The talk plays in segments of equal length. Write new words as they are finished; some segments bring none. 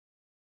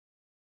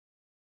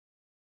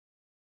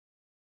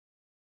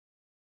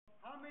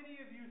How many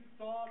of you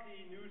saw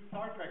the new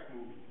Star Trek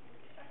movie?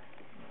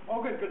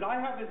 Oh, good, because I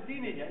haven't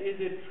seen it yet. Is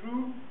it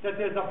true that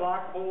there's a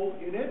black hole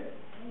in it?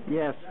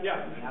 Yes.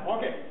 Yeah.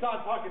 Okay, so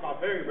I'm talking about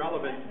very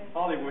relevant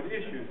Hollywood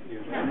issues here.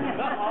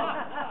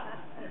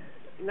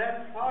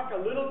 Let's talk a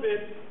little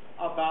bit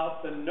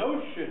about the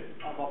notion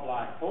of a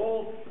black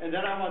hole, and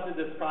then I want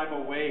to describe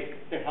a way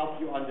to help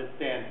you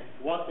understand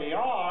what they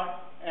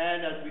are,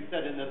 and as we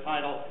said in the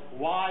title,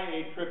 why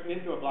a trip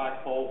into a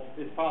black hole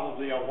is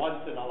probably a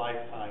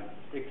once-in-a-lifetime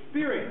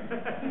experience.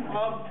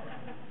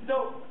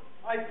 So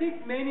I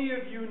think many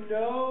of you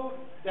know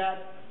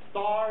that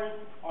stars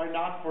are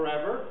not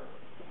forever.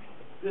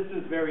 This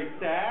is very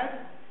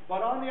sad,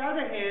 but on the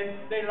other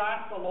hand, they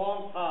last a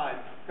long time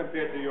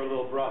compared to your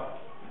little brother,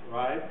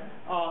 right?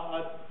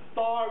 A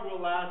star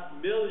will last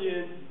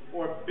millions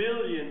or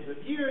billions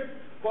of years,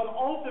 but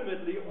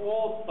ultimately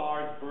all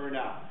stars burn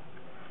out.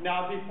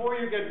 Now, before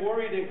you get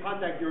worried and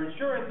contact your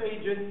insurance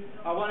agent,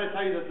 I want to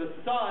tell you that the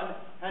sun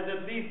has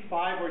at least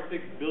 5 or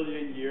 6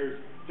 billion years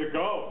to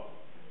go.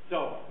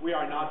 So we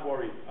are not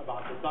worried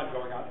about the sun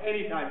going out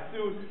anytime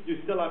soon. You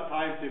still have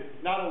time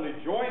to not only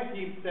join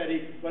Team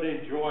SETI, but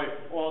enjoy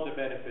all the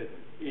benefits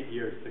in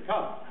years to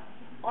come.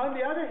 On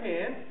the other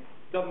hand,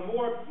 the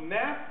more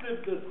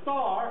massive the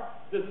star,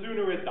 the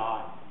sooner it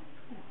dies.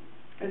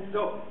 And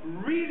so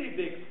really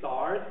big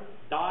stars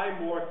die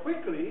more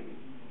quickly.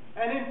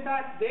 And in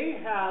fact,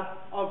 they have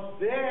a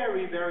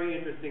very, very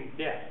interesting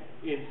death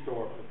in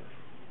store for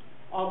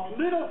them.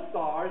 Little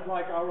stars,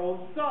 like our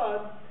own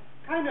sun,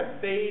 kind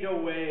of fade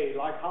away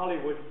like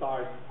Hollywood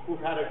stars who've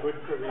had a good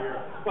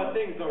career, but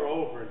things are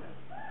over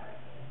now.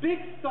 Big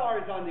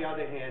stars, on the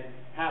other hand,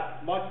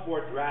 have much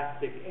more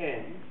drastic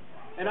ends.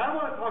 And I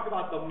want to talk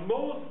about the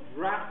most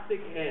drastic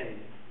end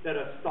that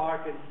a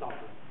star can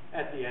suffer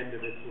at the end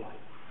of its life.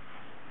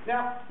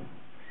 Now,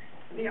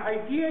 the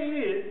idea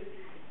is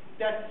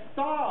that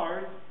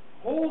stars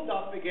hold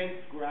up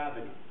against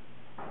gravity.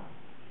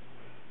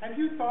 Have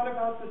you thought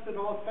about this at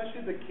all,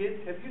 especially the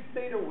kids? Have you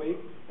stayed awake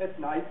at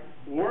night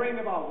worrying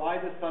about why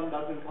the sun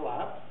doesn't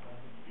collapse?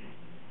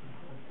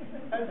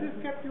 Has this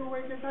kept you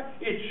awake at night?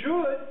 It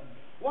should.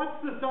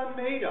 What's the sun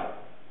made of?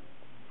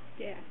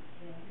 Gas.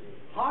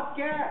 Hot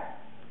gas.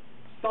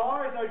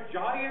 Stars are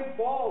giant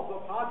balls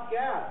of hot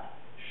gas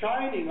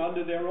shining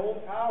under their own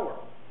power.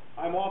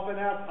 I'm often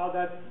asked how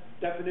that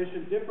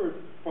definition differs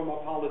from a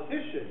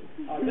politician.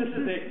 This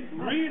is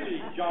a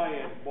really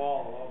giant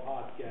ball of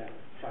hot gas.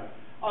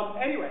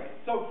 Anyway,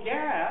 so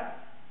gas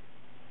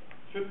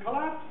should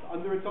collapse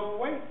under its own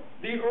weight.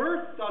 The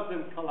Earth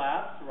doesn't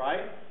collapse,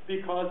 right,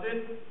 because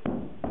it's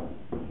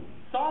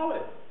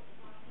solid.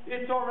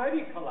 It's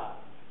already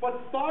collapsed.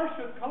 But stars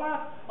should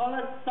collapse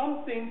unless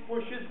something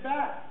pushes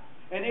back.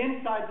 And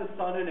inside the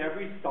sun and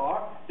every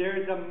star,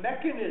 there is a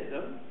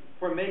mechanism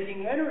for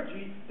making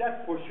energy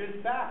that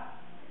pushes back.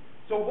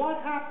 So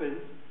what happens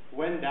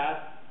when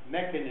that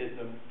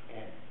mechanism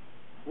ends?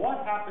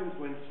 What happens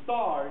when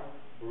stars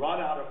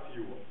run out of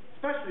fuel,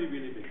 especially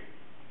really big?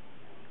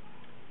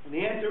 And the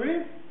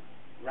answer is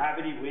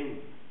gravity wins.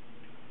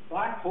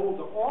 Black holes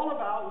are all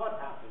about what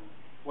happens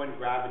when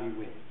gravity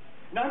wins.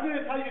 Now I'm going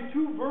to tell you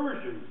two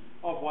versions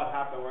of what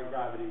happens when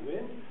gravity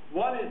wins.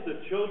 One is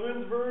the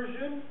children's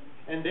version,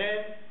 and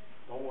then,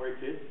 don't worry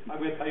kids, I'm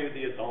going to tell you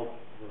the adult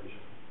version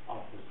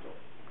of the story.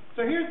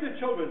 So here's the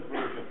children's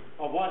version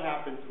of what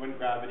happens when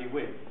gravity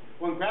wins.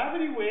 When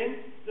gravity wins,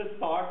 the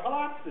star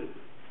collapses.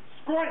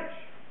 Scrunch!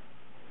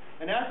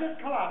 And as it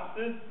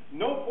collapses,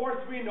 no force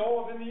we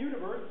know of in the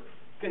universe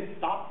can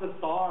stop the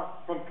star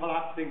from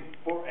collapsing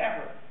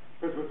forever.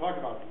 Because we're talking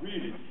about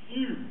really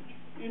huge,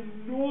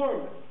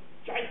 enormous,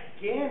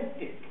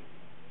 gigantic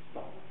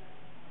stars.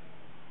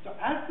 So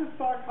as the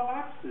star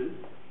collapses,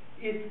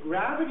 its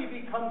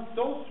gravity becomes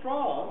so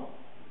strong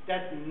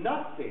that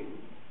nothing,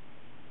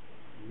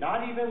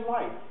 not even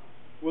light,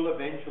 will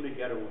eventually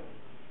get away.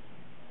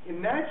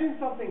 Imagine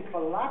something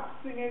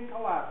collapsing and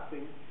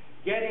collapsing,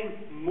 getting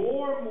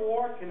more and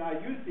more, can I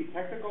use the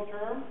technical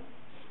term?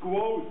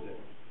 Squozen.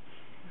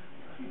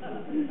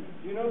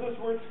 You know this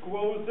word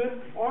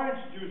squozen? Orange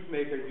juice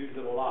makers use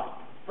it a lot.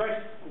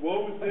 Fresh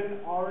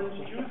squozen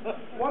orange juice.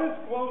 What does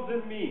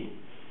squozen mean?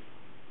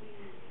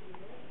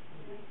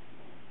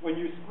 When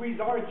you squeeze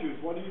orange juice,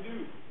 what do?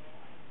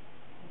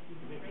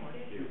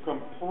 You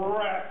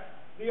compress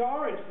the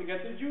orange to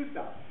get the juice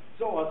out.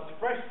 So a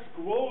fresh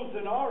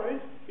squozen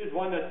orange is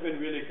one that's been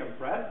really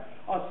compressed.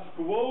 A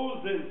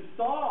squozen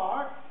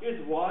star is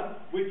one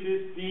which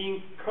is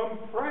being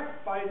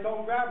compressed by its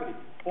own gravity,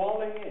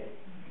 falling in.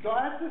 So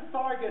as the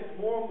star gets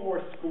more and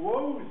more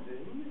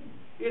squozen,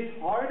 it's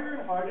harder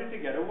and harder to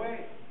get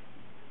away.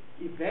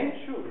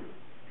 Eventually,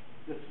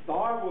 the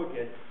star will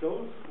get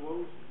so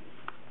squozen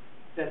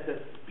that the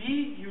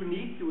speed you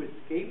need to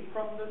escape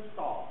from the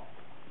star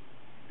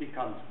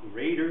becomes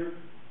greater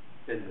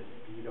than the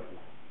speed of light.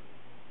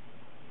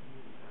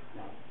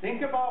 Now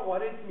think about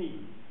what it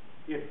means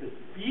if the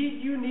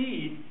speed you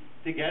need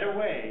to get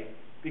away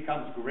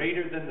becomes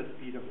greater than the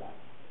speed of light.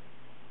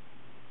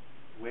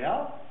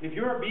 Well, if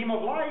you're a beam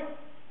of light,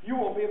 you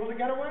won't be able to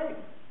get away.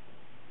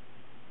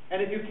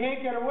 And if you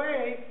can't get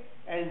away,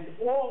 and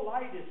all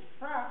light is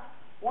trapped,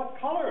 what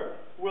color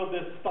will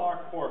this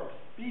star corpse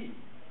be?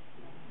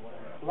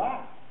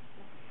 Black.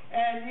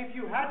 And if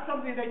you had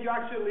something that you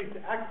actually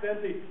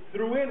accidentally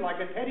threw in, like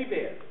a teddy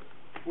bear,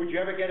 would you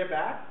ever get it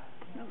back?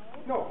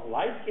 No,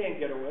 light can't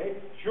get away.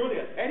 Surely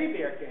a teddy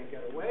bear can't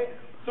get away.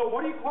 So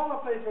what do you call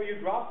a place where you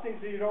drop things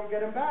and you don't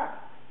get them back?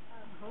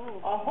 A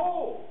hole. A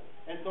hole.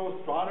 And so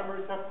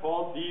astronomers have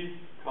called these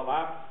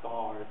collapsed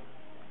stars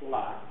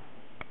black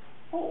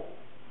holes.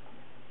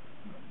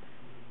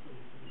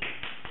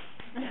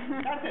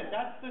 That's it.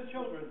 That's the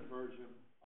children's version.